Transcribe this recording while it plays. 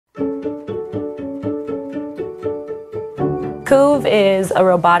KOOV is a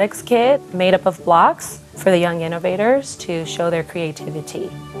robotics kit made up of blocks for the young innovators to show their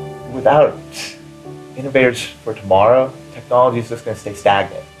creativity. Without innovators for tomorrow, technology is just going to stay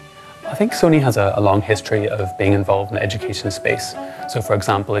stagnant. I think Sony has a long history of being involved in the education space. So for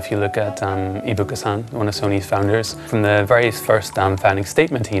example, if you look at Ibuka-san, one of Sony's founders, from the very first founding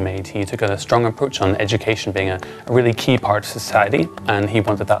statement he made, he took a strong approach on education being a really key part of society, and he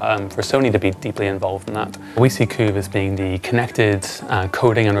wanted that for Sony to be deeply involved in that. We see KOOV as being the connected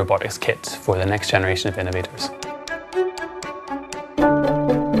coding and robotics kit for the next generation of innovators.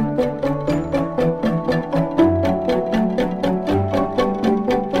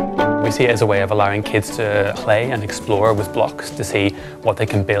 We see it as a way of allowing kids to play and explore with blocks to see what they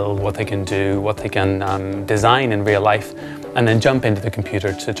can build, what they can do, what they can design in real life, and then jump into the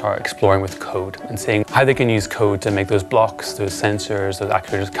computer to start exploring with code and seeing how they can use code to make those blocks, those sensors, those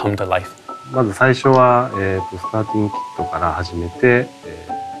actuators come to life. まず最初はスターティングキットから始めて、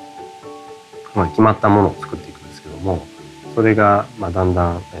決まったものを作っていくんですけども、それがだん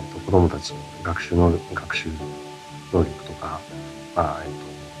だん子どもたちの学習能力とか、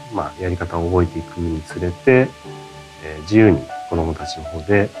やり方を覚えていくにつれて、自由に子どもたちの方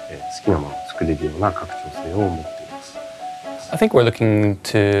で好きなものを作れるような拡張性を持っています。I think we're looking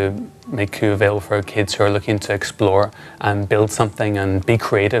to make KOOV available for kids who are looking to explore and build something and be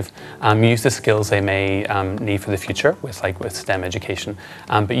creative, use the skills they may need for the future with STEM education,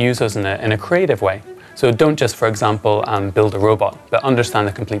 but use those in a creative way. So don't just, for example, build a robot, but understand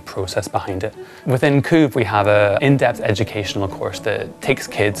the complete process behind it. Within KOOV, we have an in-depth educational course that takes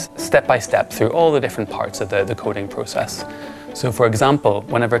kids step by step through all the different parts of the coding process. So for example,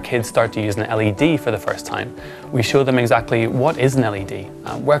 whenever kids start to use an LED for the first time, we show them exactly what is an LED,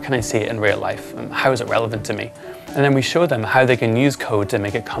 where can I see it in real life, how is it relevant to me? And then we show them how they can use code to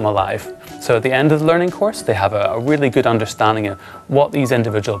make it come alive. So at the end of the learning course, they have a really good understanding of what these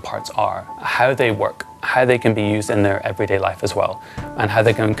individual parts are, how they work, how they can be used in their everyday life as well, and how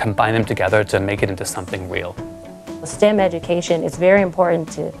they can combine them together to make it into something real. STEM education is very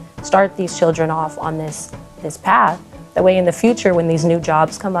important to start these children off on this path. That way in the future, when these new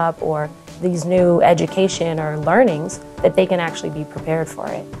jobs come up or these new education or learnings, that they can actually be prepared for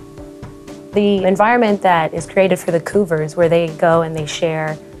it. The environment that is created for the KOOVers, where they go and they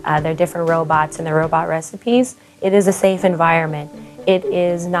share their different robots and their robot recipes, it is a safe environment. It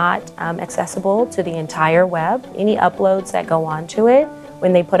is not accessible to the entire web. Any uploads that go onto it,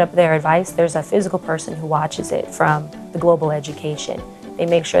 when they put up their advice, there's a physical person who watches it from the global education. They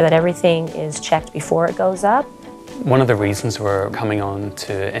make sure that everything is checked before it goes up. One of the reasons we're coming on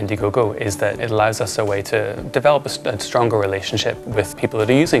to Indiegogo is that it allows us a way to develop a stronger relationship with people that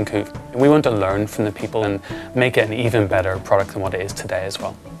are using KOOV. We want to learn from the people and make it an even better product than what it is today as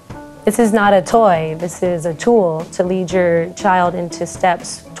well. This is not a toy, this is a tool to lead your child into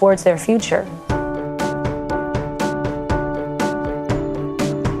steps towards their future.